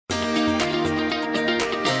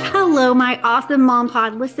Hello, my awesome Mom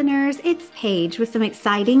Pod listeners. It's Paige with some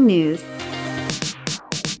exciting news.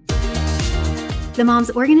 The Moms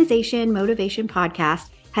Organization Motivation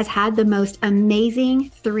Podcast has had the most amazing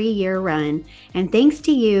 3-year run. And thanks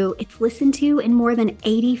to you, it's listened to in more than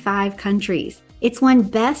 85 countries. It's won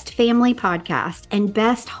Best Family Podcast and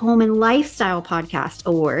Best Home and Lifestyle Podcast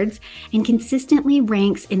awards and consistently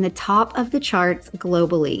ranks in the top of the charts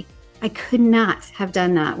globally. I could not have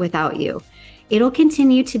done that without you. It'll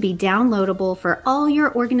continue to be downloadable for all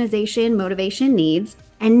your organization motivation needs.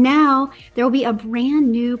 And now there will be a brand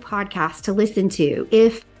new podcast to listen to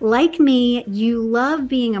if, like me, you love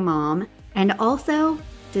being a mom and also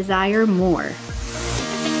desire more.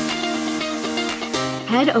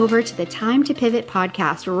 Head over to the Time to Pivot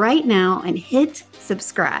podcast right now and hit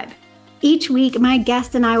subscribe. Each week, my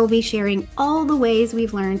guest and I will be sharing all the ways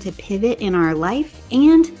we've learned to pivot in our life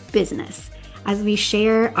and business as we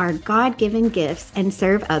share our God-given gifts and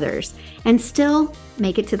serve others and still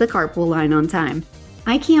make it to the carpool line on time.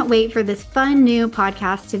 I can't wait for this fun new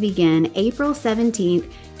podcast to begin April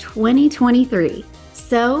 17th, 2023.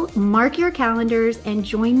 So mark your calendars and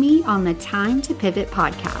join me on the Time to Pivot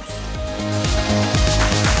podcast.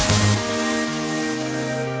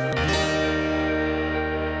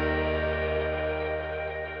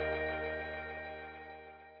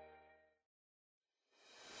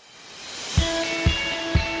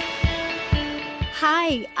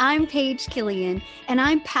 Hi, I'm Paige Killian, and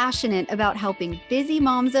I'm passionate about helping busy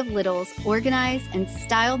moms of littles organize and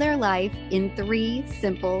style their life in 3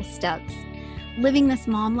 simple steps. Living this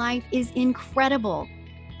mom life is incredible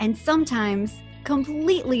and sometimes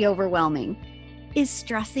completely overwhelming. Is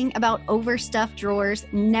stressing about overstuffed drawers,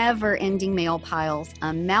 never-ending mail piles,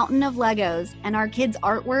 a mountain of Legos, and our kids'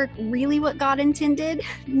 artwork really what God intended?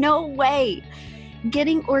 No way!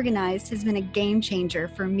 Getting organized has been a game changer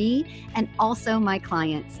for me and also my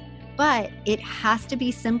clients, but it has to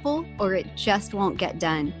be simple or it just won't get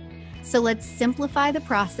done. So let's simplify the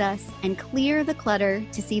process and clear the clutter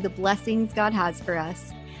to see the blessings God has for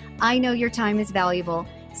us. I know your time is valuable,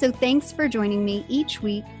 so thanks for joining me each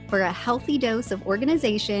week for a healthy dose of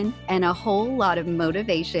organization and a whole lot of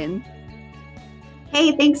motivation.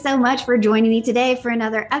 Hey, thanks so much for joining me today for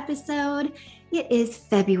another episode. It is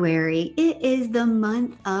February. It is the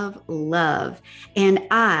month of love, and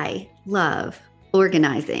I love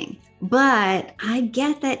organizing. But I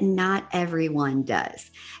get that not everyone does.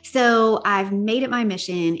 So I've made it my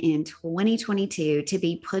mission in 2022 to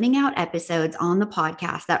be putting out episodes on the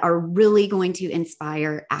podcast that are really going to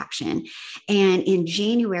inspire action. And in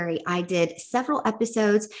January, I did several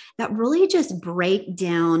episodes that really just break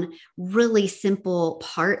down really simple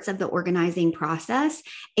parts of the organizing process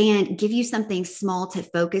and give you something small to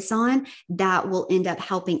focus on that will end up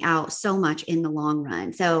helping out so much in the long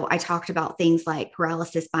run. So I talked about things like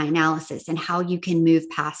paralysis by analysis and how you can move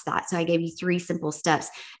past that. So I gave you 3 simple steps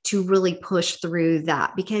to really push through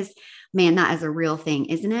that because, man, that is a real thing,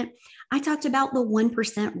 isn't it? I talked about the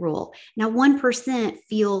 1% rule. Now, 1%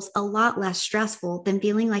 feels a lot less stressful than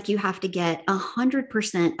feeling like you have to get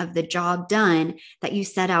 100% of the job done that you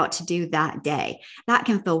set out to do that day. That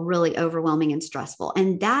can feel really overwhelming and stressful.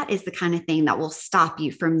 And that is the kind of thing that will stop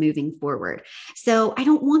you from moving forward. So I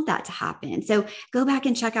don't want that to happen. So go back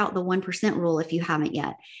and check out the 1% rule if you haven't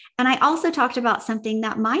yet. And I also talked about something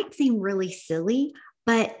that might seem really silly,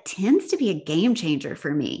 but tends to be a game changer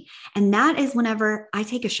for me. And that is whenever I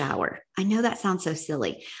take a shower. I know that sounds so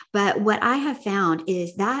silly, but what I have found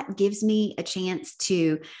is that gives me a chance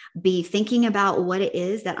to be thinking about what it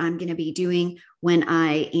is that I'm going to be doing when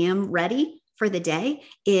I am ready for the day.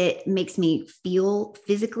 It makes me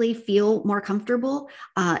physically feel more comfortable.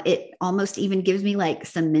 It almost even gives me like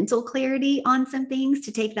some mental clarity on some things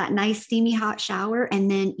to take that nice steamy hot shower.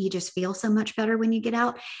 And then you just feel so much better when you get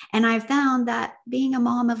out. And I've found that being a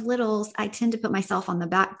mom of littles, I tend to put myself on the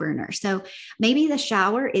back burner. So maybe the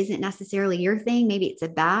shower isn't necessarily your thing. Maybe it's a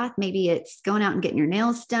bath. Maybe it's going out and getting your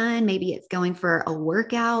nails done. Maybe it's going for a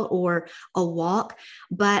workout or a walk.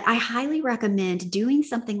 But I highly recommend doing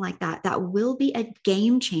something like that that will be a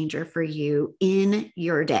game changer for you in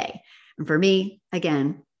your day. And for me,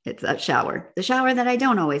 again, it's that shower, the shower that I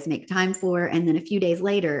don't always make time for. And then a few days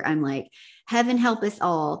later, I'm like, heaven help us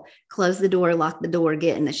all, close the door, lock the door,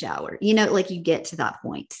 get in the shower. You know, like you get to that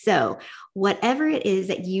point. So whatever it is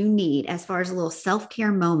that you need as far as a little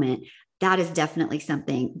self-care moment, that is definitely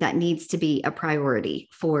something that needs to be a priority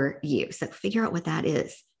for you. So figure out what that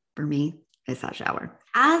is. For me, it's that shower.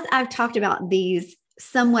 As I've talked about these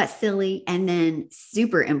somewhat silly and then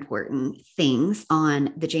super important things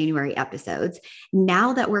on the January episodes.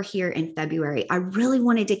 Now that we're here in February, I really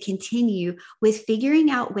wanted to continue with figuring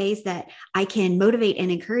out ways that I can motivate and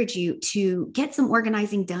encourage you to get some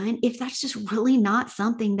organizing done if that's just really not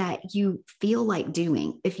something that you feel like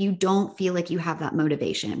doing, if you don't feel like you have that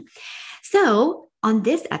motivation. So, on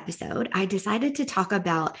this episode, I decided to talk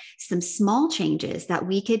about some small changes that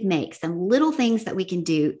we could make, some little things that we can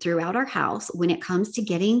do throughout our house when it comes to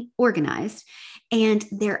getting organized. And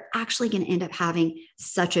they're actually going to end up having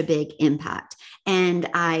such a big impact. And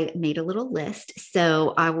I made a little list.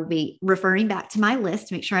 So I will be referring back to my list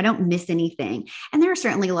to make sure I don't miss anything. And there are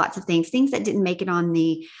certainly lots of things that didn't make it on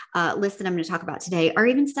the list that I'm going to talk about today, or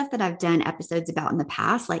even stuff that I've done episodes about in the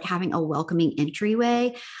past, like having a welcoming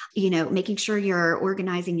entryway, making sure you're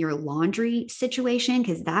organizing your laundry situation,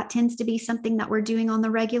 because that tends to be something that we're doing on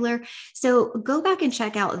the regular. So go back and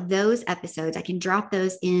check out those episodes. I can drop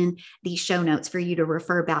those in the show notes for you to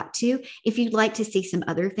refer back to if you'd like to see some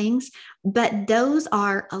other things. But those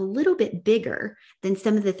are a little bit bigger than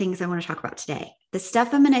some of the things I want to talk about today. The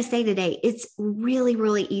stuff I'm going to say today, it's really,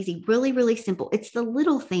 really easy, really, really simple. It's the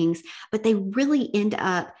little things, but they really end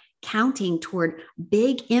up counting toward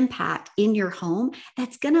big impact in your home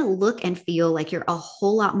that's going to look and feel like you're a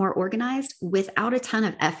whole lot more organized without a ton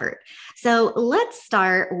of effort. So let's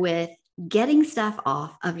start with getting stuff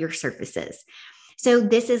off of your surfaces. So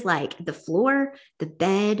this is like the floor, the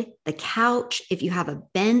bed, the couch. If you have a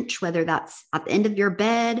bench, whether that's at the end of your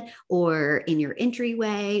bed or in your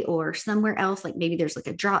entryway or somewhere else, like maybe there's like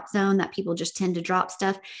a drop zone that people just tend to drop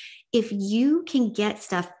stuff. If you can get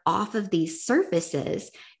stuff off of these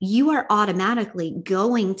surfaces, you are automatically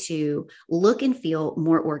going to look and feel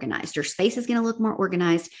more organized. Your space is going to look more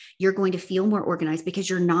organized. You're going to feel more organized because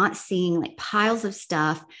you're not seeing like piles of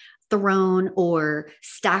stuff thrown or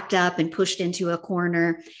stacked up and pushed into a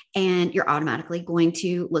corner, and you're automatically going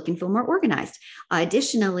to look and feel more organized.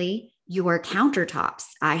 Additionally, your countertops.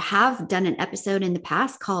 I have done an episode in the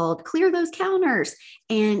past called Clear Those Counters.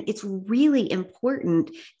 And it's really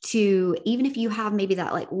important to, even if you have maybe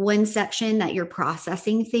that like one section that you're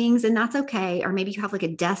processing things, and that's okay, or maybe you have like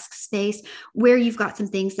a desk space where you've got some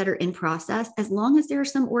things that are in process, as long as there are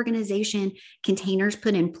some organization containers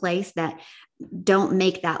put in place that don't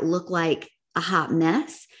make that look like a hot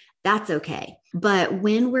mess, that's okay. But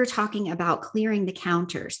when we're talking about clearing the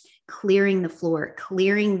counters, clearing the floor,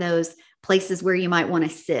 clearing those places where you might want to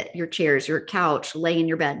sit, your chairs, your couch, lay in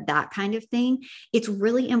your bed, that kind of thing, it's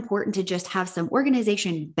really important to just have some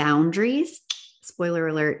organization boundaries. Spoiler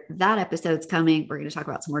alert, that episode's coming. We're going to talk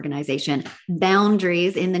about some organization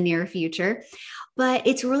boundaries in the near future. But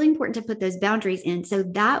it's really important to put those boundaries in so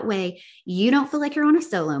that way you don't feel like you're on a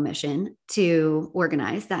solo mission to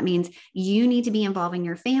organize. That means you need to be involving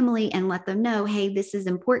your family and let them know, hey, this is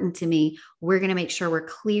important to me. We're going to make sure we're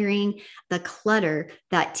clearing the clutter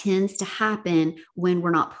that tends to happen when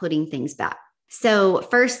we're not putting things back. So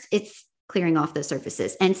first, it's clearing off those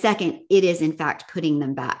surfaces. And second, it is in fact putting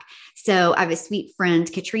them back. So I have a sweet friend,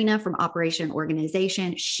 Katrina from Operation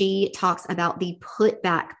Organization. She talks about the put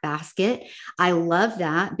back basket. I love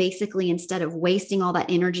that. Basically, instead of wasting all that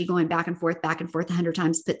energy going back and forth 100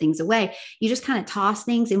 times to put things away, you just kind of toss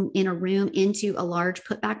things in a room into a large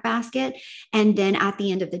put back basket. And then at the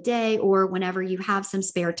end of the day, or whenever you have some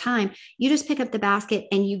spare time, you just pick up the basket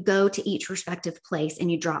and you go to each respective place and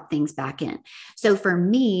you drop things back in. So for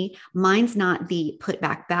me, mine's not the put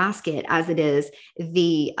back basket as it is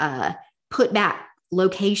the put back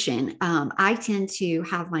location. I tend to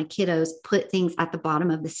have my kiddos put things at the bottom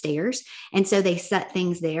of the stairs. And so they set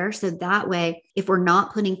things there. So that way, if we're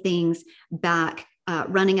not putting things back,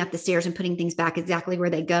 running up the stairs and putting things back exactly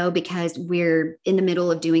where they go because we're in the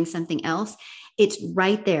middle of doing something else, it's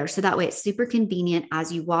right there. So that way it's super convenient.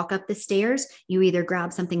 As you walk up the stairs, you either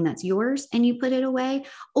grab something that's yours and you put it away,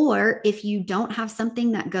 or if you don't have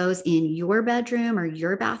something that goes in your bedroom or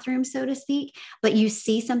your bathroom, so to speak, but you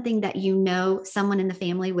see something that you know someone in the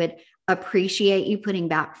family would appreciate you putting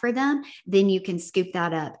back for them, then you can scoop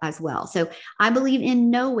that up as well. So I believe in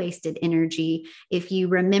no wasted energy. If you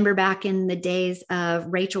remember back in the days of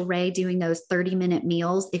Rachel Ray doing those 30-minute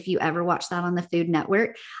meals, if you ever watched that on the Food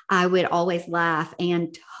Network, I would always laugh,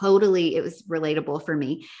 and totally it was relatable for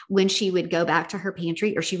me when she would go back to her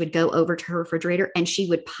pantry or she would go over to her refrigerator and she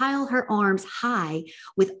would pile her arms high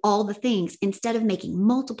with all the things instead of making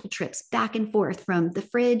multiple trips back and forth from the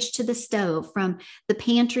fridge to the stove, from the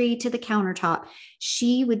pantry to the countertop.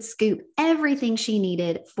 She would scoop everything she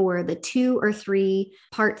needed for the 2 or 3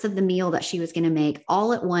 parts of the meal that she was going to make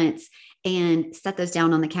all at once. and set those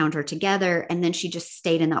down on the counter together. And then she just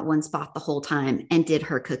stayed in that one spot the whole time and did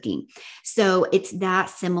her cooking. So it's that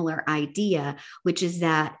similar idea, which is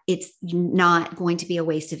that it's not going to be a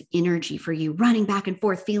waste of energy for you running back and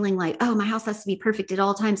forth, feeling like, oh, my house has to be perfect at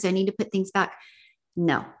all times, so I need to put things back.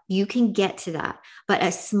 No, you can get to that. But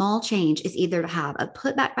a small change is either to have a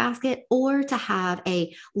put back basket or to have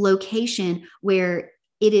a location where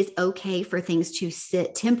it is okay for things to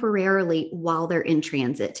sit temporarily while they're in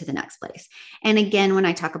transit to the next place. And again, when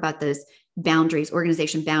I talk about those boundaries,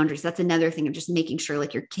 organization boundaries, that's another thing of just making sure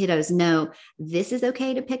like your kiddos know this is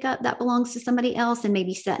okay to pick up that belongs to somebody else and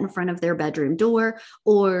maybe set in front of their bedroom door,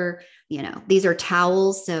 or, you know, these are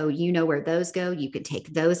towels, so you know where those go. You could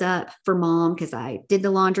take those up for mom because I did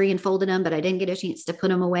the laundry and folded them, but I didn't get a chance to put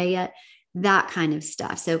them away yet. That kind of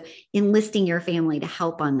stuff. So enlisting your family to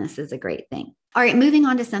help on this is a great thing. All right, moving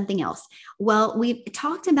on to something else. Well, we've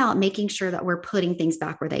talked about making sure that we're putting things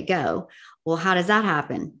back where they go. Well, how does that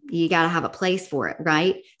happen? You got to have a place for it,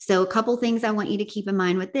 right? So a couple things I want you to keep in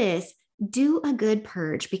mind with this. Do a good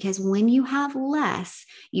purge, because when you have less,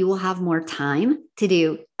 you will have more time to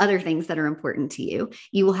do other things that are important to you.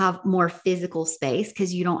 You will have more physical space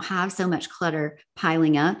because you don't have so much clutter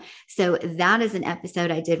piling up. So that is an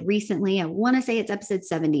episode I did recently. I want to say it's episode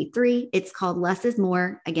 73. It's called Less is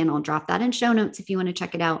More. Again, I'll drop that in show notes if you want to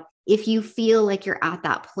check it out. If you feel like you're at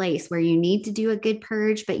that place where you need to do a good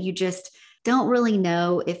purge, but you just don't really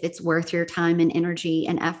know if it's worth your time and energy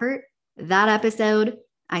and effort, that episode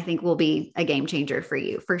I think will be a game changer for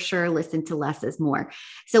you. For sure, listen to Less is More.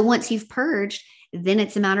 So once you've purged, then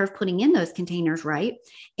it's a matter of putting in those containers, right?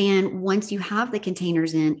 And once you have the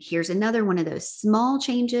containers in, here's another one of those small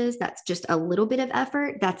changes that's just a little bit of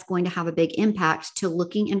effort that's going to have a big impact to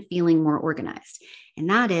looking and feeling more organized. And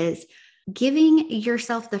that is giving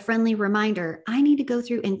yourself the friendly reminder, I need to go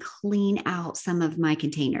through and clean out some of my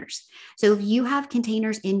containers. So if you have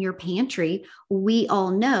containers in your pantry, we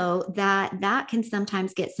all know that that can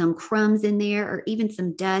sometimes get some crumbs in there or even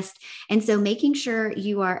some dust. And so making sure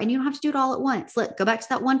you are, and you don't have to do it all at once. Look, go back to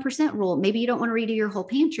that 1% rule. Maybe you don't want to redo your whole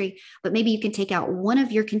pantry, but maybe you can take out one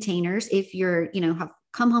of your containers. If you're, have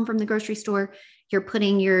come home from the grocery store, you're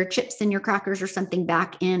putting your chips and your crackers or something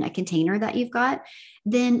back in a container that you've got,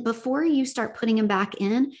 then before you start putting them back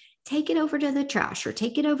in, take it over to the trash or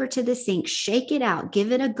take it over to the sink, shake it out,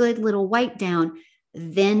 give it a good little wipe down,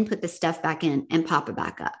 then put the stuff back in and pop it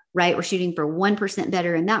back up, right? We're shooting for 1%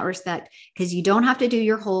 better in that respect, because you don't have to do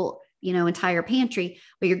your whole, entire pantry,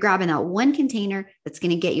 but you're grabbing that one container that's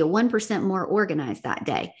going to get you 1% more organized that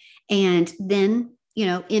day. And then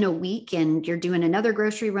in a week and you're doing another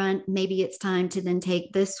grocery run, maybe it's time to then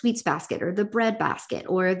take the sweets basket or the bread basket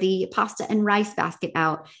or the pasta and rice basket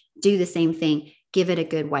out, do the same thing, give it a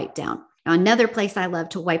good wipe down. Now, another place I love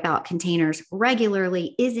to wipe out containers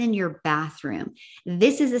regularly is in your bathroom.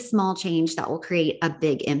 This is a small change that will create a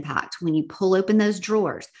big impact. When you pull open those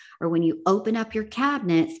drawers or when you open up your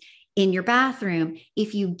cabinets in your bathroom,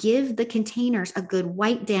 if you give the containers a good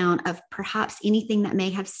wipe down of perhaps anything that may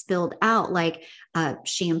have spilled out, like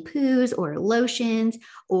shampoos or lotions,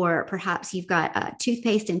 or perhaps you've got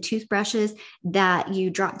toothpaste and toothbrushes that you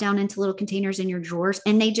drop down into little containers in your drawers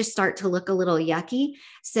and they just start to look a little yucky.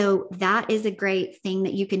 So that is a great thing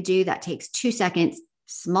that you can do that takes 2 seconds,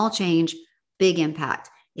 small change, big impact.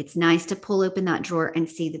 It's nice to pull open that drawer and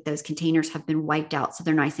see that those containers have been wiped out so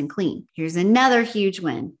they're nice and clean. Here's another huge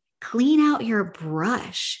win. Clean out your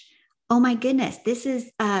brush. Oh my goodness. This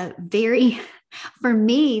is for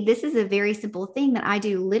me, this is a very simple thing that I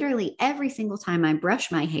do literally every single time I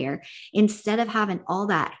brush my hair. Instead of having all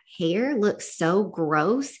that hair look so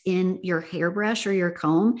gross in your hairbrush or your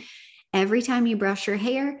comb, every time you brush your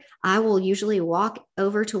hair, I will usually walk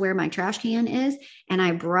over to where my trash can is and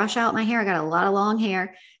I brush out my hair. I got a lot of long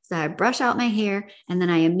hair. So I brush out my hair and then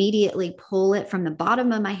I immediately pull it from the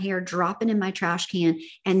bottom of my hair, drop it in my trash can,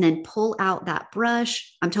 and then pull out that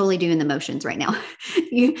brush. I'm totally doing the motions right now.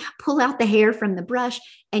 You pull out the hair from the brush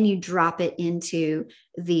and you drop it into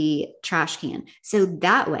the trash can. So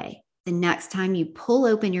that way, the next time you pull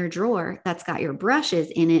open your drawer that's got your brushes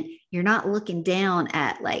in it, you're not looking down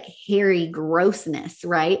at like hairy grossness,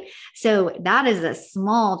 right? So that is a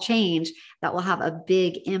small change that will have a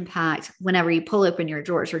big impact whenever you pull open your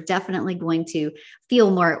drawers. You're definitely going to feel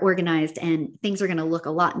more organized and things are going to look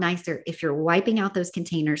a lot nicer if you're wiping out those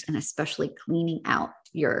containers and especially cleaning out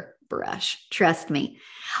your brush. Trust me.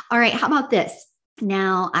 All right, how about this?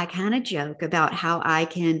 Now, I kind of joke about how I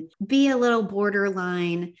can be a little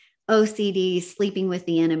borderline OCD, sleeping with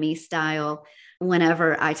the enemy style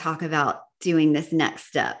whenever I talk about doing this next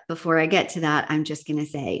step. Before I get to that, I'm just going to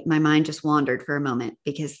say my mind just wandered for a moment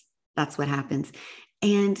because that's what happens.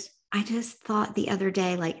 And I just thought the other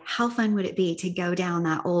day, like, how fun would it be to go down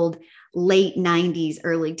that old late 90s,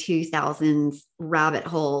 early 2000s rabbit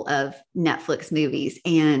hole of Netflix movies?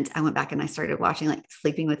 And I went back and I started watching, like,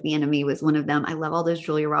 Sleeping with the Enemy was one of them. I love all those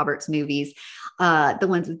Julia Roberts movies, the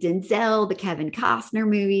ones with Denzel, the Kevin Costner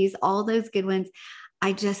movies, all those good ones.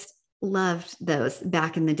 I just loved those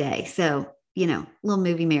back in the day. So, little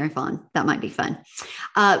movie marathon, that might be fun.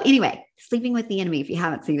 Anyway, Sleeping with the Enemy, if you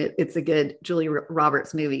haven't seen it, it's a good Julia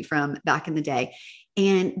Roberts movie from back in the day.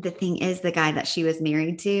 And the thing is, the guy that she was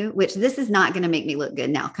married to, which this is not going to make me look good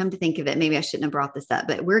now, come to think of it, maybe I shouldn't have brought this up,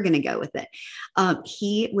 but we're going to go with it.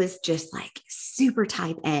 He was just like super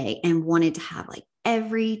type A and wanted to have like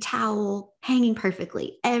every towel hanging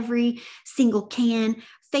perfectly, every single can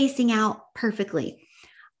facing out perfectly.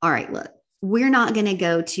 All right, look, we're not going to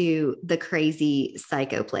go to the crazy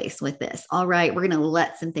psycho place with this. All right, we're going to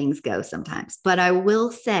let some things go sometimes. But I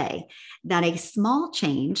will say that a small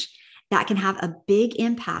change that can have a big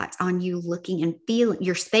impact on you looking and feeling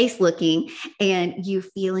your space looking and you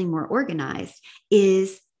feeling more organized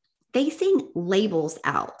is facing labels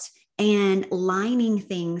out and lining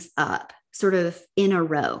things up sort of in a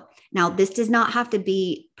row. Now, this does not have to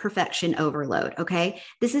be perfection overload. Okay.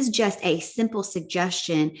 This is just a simple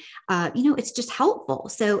suggestion. It's just helpful.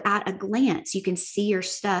 So at a glance, you can see your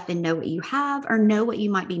stuff and know what you have or know what you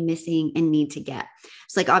might be missing and need to get.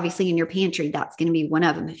 So like obviously in your pantry, that's going to be one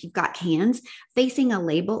of them. If you've got cans, facing a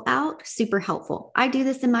label out, super helpful. I do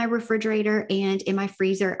this in my refrigerator and in my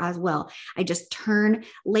freezer as well. I just turn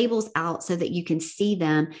labels out so that you can see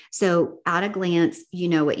them. So at a glance, you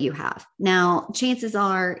know what you have. Now, chances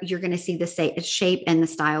are you're going to see the shape and the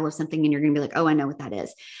style of something and you're going to be like, oh, I know what that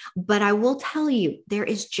is. But I will tell you, there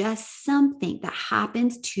is just something that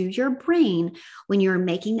happens to your brain when you're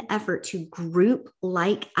making the effort to group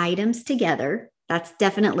like items together. That's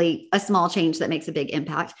definitely a small change that makes a big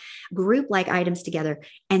impact. Group like items together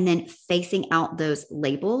and then facing out those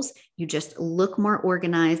labels, you just look more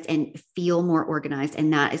organized and feel more organized.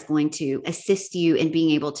 And that is going to assist you in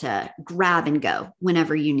being able to grab and go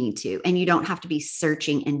whenever you need to. And you don't have to be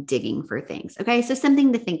searching and digging for things. Okay. So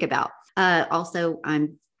something to think about. Also,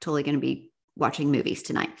 I'm totally going to be watching movies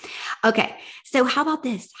tonight. Okay. So how about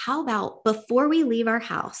this? How about before we leave our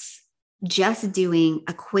house, just doing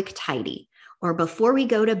a quick tidy? Or before we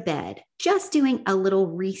go to bed, just doing a little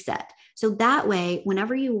reset. So that way,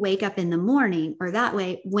 whenever you wake up in the morning, or that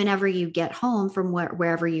way, whenever you get home from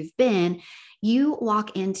wherever you've been, you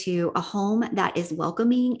walk into a home that is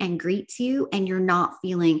welcoming and greets you, and you're not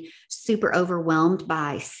feeling super overwhelmed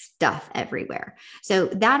by stuff everywhere. So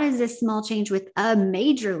that is a small change with a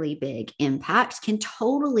majorly big impact, can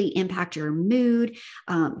totally impact your mood,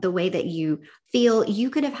 the way that you feel.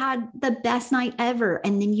 You could have had the best night ever,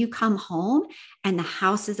 and then you come home and the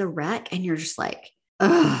house is a wreck, and you're just like,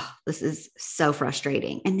 oh, this is so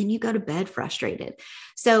frustrating. And then you go to bed frustrated.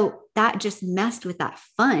 So that just messed with that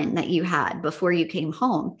fun that you had before you came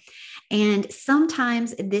home. And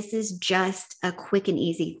sometimes this is just a quick and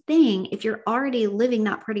easy thing. If you're already living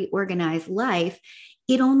that pretty organized life,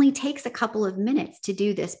 it only takes a couple of minutes to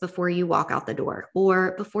do this before you walk out the door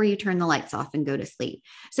or before you turn the lights off and go to sleep.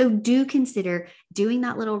 So do consider doing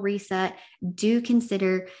that little reset. Do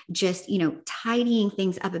consider just, tidying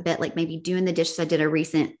things up a bit, like maybe doing the dishes. I did a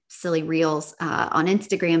recent silly reels on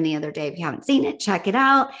Instagram the other day. If you haven't seen it, check it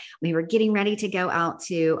out. We were getting ready to go out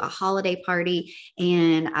to a holiday party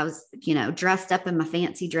and I was, dressed up in my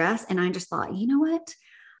fancy dress. And I just thought, you know what?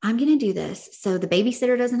 I'm going to do this so the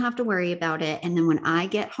babysitter doesn't have to worry about it. And then when I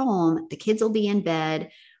get home, the kids will be in bed.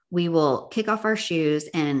 We will kick off our shoes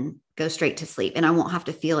and go straight to sleep. And I won't have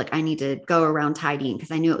to feel like I need to go around tidying because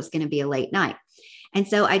I knew it was going to be a late night. And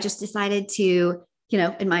so I just decided to,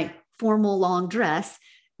 in my formal long dress,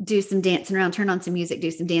 do some dancing around, turn on some music, do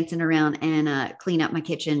some dancing around and clean up my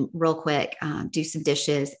kitchen real quick, do some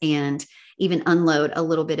dishes and even unload a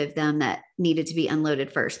little bit of them that needed to be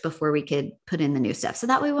unloaded first before we could put in the new stuff. So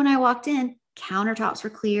that way, when I walked in, countertops were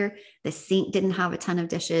clear. The sink didn't have a ton of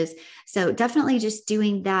dishes. So definitely just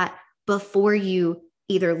doing that before you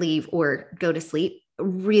either leave or go to sleep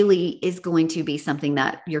really is going to be something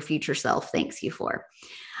that your future self thanks you for.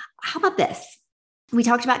 How about this? We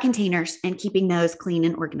talked about containers and keeping those clean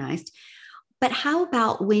and organized. But how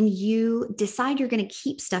about when you decide you're going to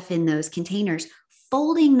keep stuff in those containers,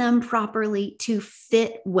 folding them properly to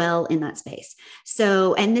fit well in that space?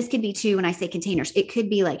 So, and this could be too, when I say containers, it could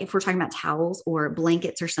be like if we're talking about towels or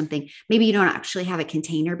blankets or something, maybe you don't actually have a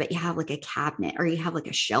container, but you have like a cabinet or you have like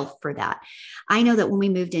a shelf for that. I know that when we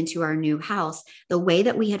moved into our new house, the way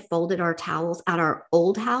that we had folded our towels at our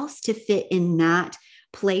old house to fit in that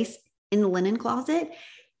place in the linen closet,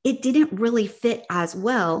 it didn't really fit as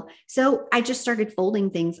well. So I just started folding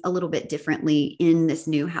things a little bit differently in this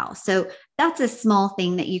new house. So that's a small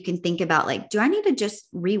thing that you can think about. Like, do I need to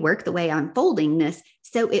just rework the way I'm folding this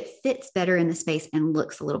so it fits better in the space and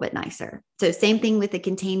looks a little bit nicer? So, same thing with the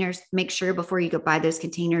containers. Make sure before you go buy those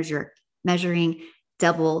containers, you're measuring,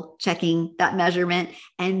 double checking that measurement.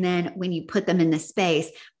 And then when you put them in the space,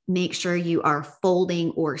 make sure you are folding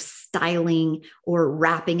or styling or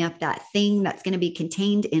wrapping up that thing that's going to be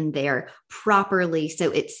contained in there properly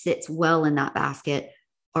so it sits well in that basket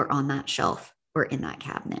or on that shelf or in that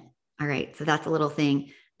cabinet. All right. So that's a little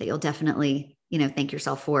thing that you'll definitely, thank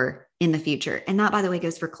yourself for in the future. And that, by the way,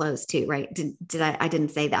 goes for clothes too, right? I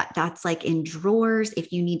didn't say that. That's like in drawers.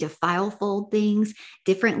 If you need to file fold things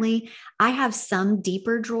differently, I have some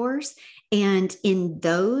deeper drawers. And in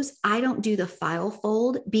those, I don't do the file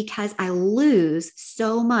fold because I lose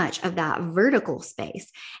so much of that vertical space.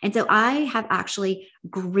 And so I have actually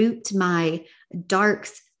grouped my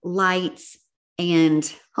darks, lights, and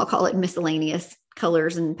I'll call it miscellaneous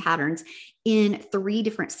colors and patterns in 3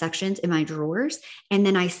 different sections in my drawers. And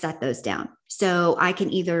then I set those down. So I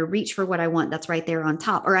can either reach for what I want that's right there on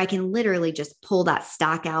top, or I can literally just pull that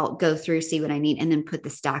stack out, go through, see what I need, and then put the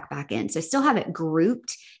stack back in. So I still have it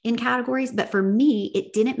grouped in categories. But for me,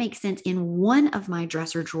 it didn't make sense in one of my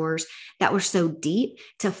dresser drawers that were so deep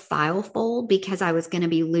to file fold because I was going to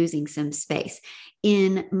be losing some space.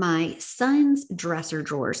 In my son's dresser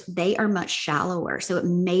drawers, they are much shallower. So it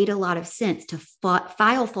made a lot of sense to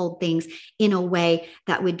file fold things in a way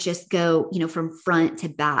that would just go, from front to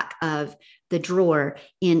back of the drawer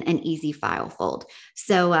in an easy file fold.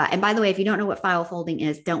 So, and by the way, if you don't know what file folding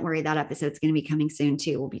is, don't worry, that episode's going to be coming soon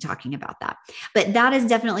too. We'll be talking about that. But that is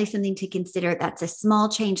definitely something to consider. That's a small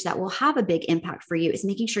change that will have a big impact for you, is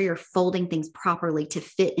making sure you're folding things properly to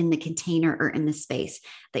fit in the container or in the space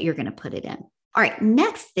that you're going to put it in. All right,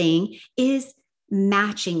 next thing is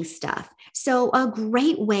matching stuff. So a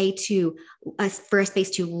great way for a space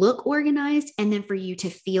to look organized and then for you to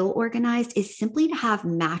feel organized is simply to have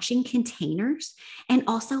matching containers and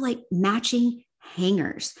also like matching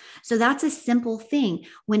hangers. So that's a simple thing.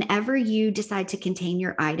 Whenever you decide to contain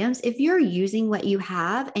your items, if you're using what you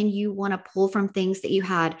have and you want to pull from things that you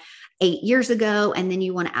had 8 years ago, and then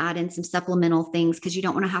you want to add in some supplemental things because you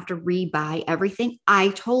don't want to have to rebuy everything, I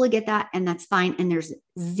totally get that. And that's fine. And there's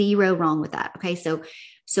zero wrong with that. Okay. So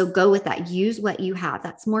go with that. Use what you have.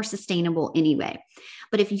 That's more sustainable anyway.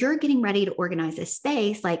 But if you're getting ready to organize a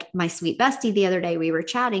space, like my sweet bestie the other day, we were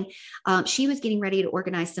chatting, she was getting ready to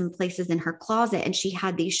organize some places in her closet and she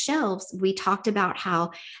had these shelves. We talked about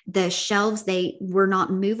how the shelves, they were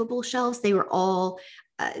not movable shelves. They were all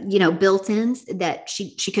built-ins that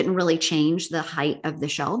she couldn't really change the height of the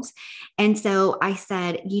shelves. And so I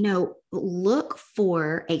said, look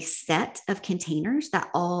for a set of containers that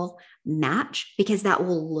all match, because that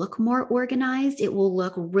will look more organized. It will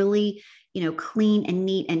look really, clean and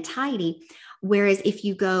neat and tidy. Whereas if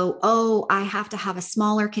you go, oh, I have to have a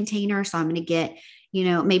smaller container, so I'm going to get,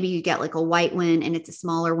 maybe you get like a white one and it's a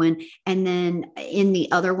smaller one. And then in the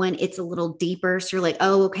other one, it's a little deeper. So you're like,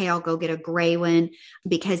 oh, okay, I'll go get a gray one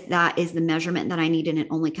because that is the measurement that I need. And it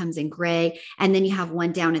only comes in gray. And then you have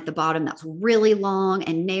one down at the bottom that's really long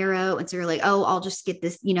and narrow. And so you're like, oh, I'll just get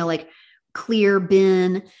this, like clear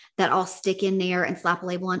bin that I'll stick in there and slap a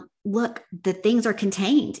label on. Look, the things are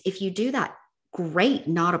contained. If you do that, great,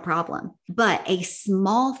 not a problem. But a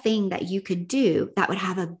small thing that you could do that would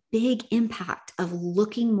have a big impact of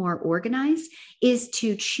looking more organized is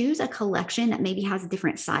to choose a collection that maybe has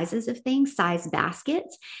different sizes of things, size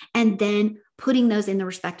baskets, and then putting those in the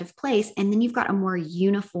respective place. And then you've got a more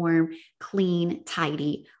uniform, clean,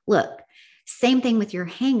 tidy look. Same thing with your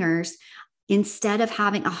hangers. Instead of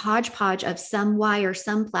having a hodgepodge of some wire,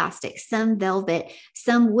 some plastic, some velvet,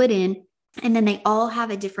 some wooden, and then they all have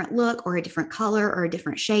a different look or a different color or a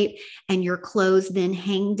different shape, and your clothes then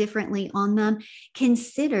hang differently on them,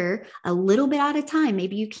 consider a little bit at a time.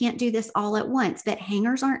 Maybe you can't do this all at once, but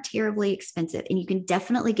hangers aren't terribly expensive, and you can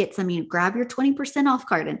definitely get some. Grab your 20% off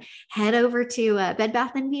card and head over to Bed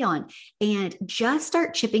Bath & Beyond and just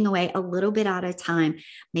start chipping away a little bit at a time.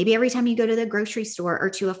 Maybe every time you go to the grocery store or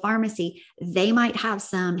to a pharmacy, they might have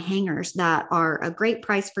some hangers that are a great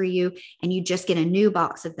price for you, and you just get a new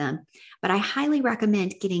box of them. But I highly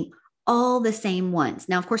recommend getting all the same ones.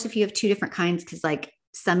 Now, of course, if you have 2 different kinds, because like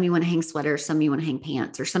some you want to hang sweaters, some you want to hang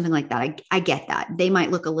pants or something like that, I get that. They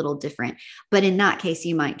might look a little different. But in that case,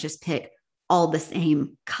 you might just pick all the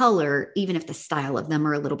same color, even if the style of them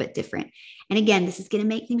are a little bit different. And again, this is going to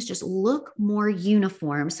make things just look more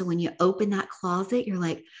uniform. So when you open that closet, you're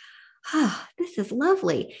like, this is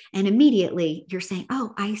lovely. And immediately you're saying,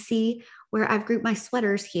 oh, I see where I've grouped my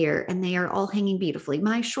sweaters here and they are all hanging beautifully.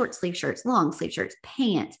 My short sleeve shirts, long sleeve shirts,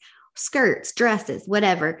 pants, skirts, dresses,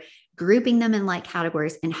 whatever, grouping them in like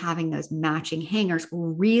categories and having those matching hangers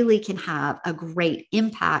really can have a great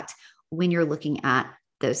impact when you're looking at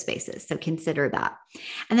those spaces. So consider that.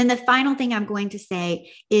 And then the final thing I'm going to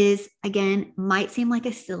say is, again, might seem like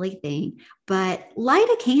a silly thing, but light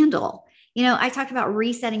a candle. I talked about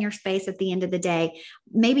resetting your space at the end of the day.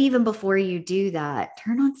 Maybe even before you do that,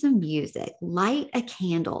 turn on some music, light a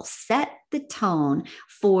candle, set the tone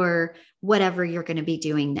for whatever you're going to be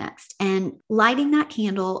doing next. And lighting that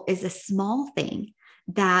candle is a small thing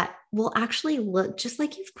that will actually look just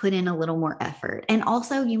like you've put in a little more effort. And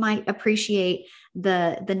also you might appreciate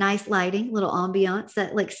the nice lighting, little ambiance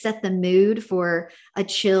that like set the mood for a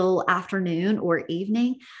chill afternoon or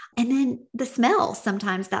evening. And then the smell,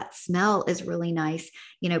 sometimes that smell is really nice.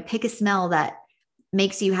 Pick a smell that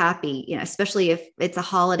makes you happy, especially if it's a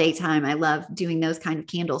holiday time. I love doing those kind of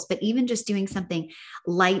candles, but even just doing something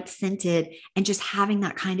light scented and just having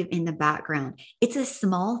that kind of in the background. It's a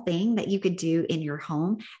small thing that you could do in your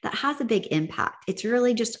home that has a big impact. It's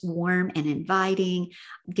really just warm and inviting,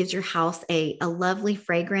 gives your house a lovely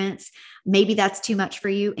fragrance. Maybe that's too much for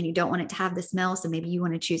you and you don't want it to have the smell. So maybe you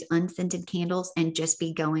want to choose unscented candles and just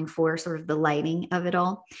be going for sort of the lighting of it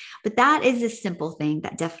all. But that is a simple thing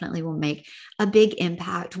that definitely will make a big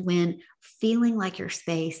impact when feeling like your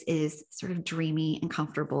space is sort of dreamy and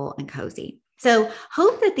comfortable and cozy. So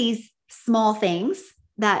hope that these small things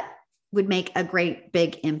that would make a great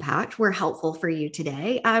big impact were helpful for you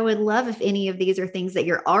today. I would love if any of these are things that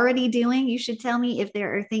you're already doing. You should tell me if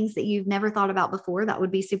there are things that you've never thought about before that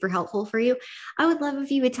would be super helpful for you. I would love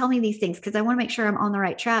if you would tell me these things because I want to make sure I'm on the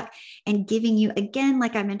right track and giving you, again,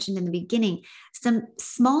 like I mentioned in the beginning, some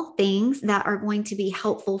small things that are going to be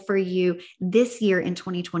helpful for you this year in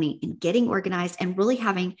 2020 in getting organized and really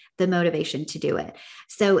having the motivation to do it.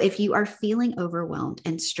 So if you are feeling overwhelmed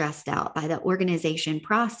and stressed out by the organization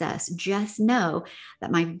process, just know that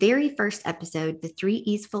my very first episode, the 3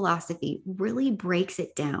 E's philosophy, really breaks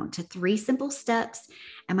it down to 3 simple steps.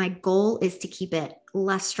 And my goal is to keep it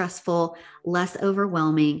less stressful, less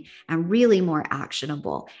overwhelming, and really more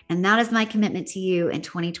actionable. And that is my commitment to you in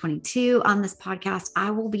 2022 on this podcast. I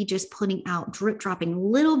will be just putting out drip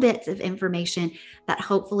dropping little bits of information that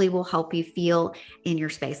hopefully will help you feel in your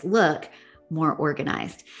space look more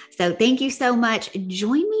organized. So thank you so much.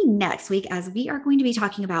 Join me next week as we are going to be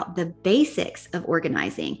talking about the basics of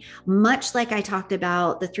organizing. Much like I talked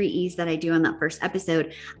about the 3 E's that I do on that first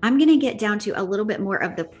episode, I'm going to get down to a little bit more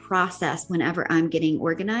of the process whenever I'm getting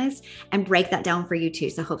organized and break that down for you too.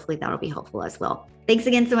 So hopefully that'll be helpful as well. Thanks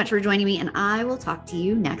again so much for joining me, and I will talk to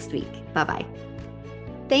you next week. Bye-bye.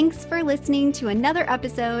 Thanks for listening to another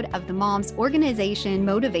episode of the Mom's Organization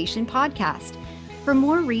Motivation Podcast. For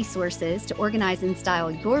more resources to organize and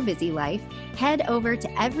style your busy life, head over to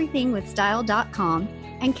everythingwithstyle.com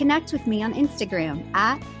and connect with me on Instagram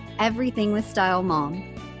at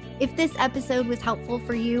everythingwithstylemom. If this episode was helpful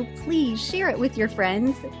for you, please share it with your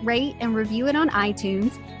friends, rate and review it on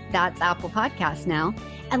iTunes, that's Apple Podcasts now,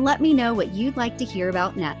 and let me know what you'd like to hear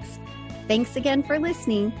about next. Thanks again for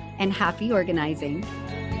listening and happy organizing.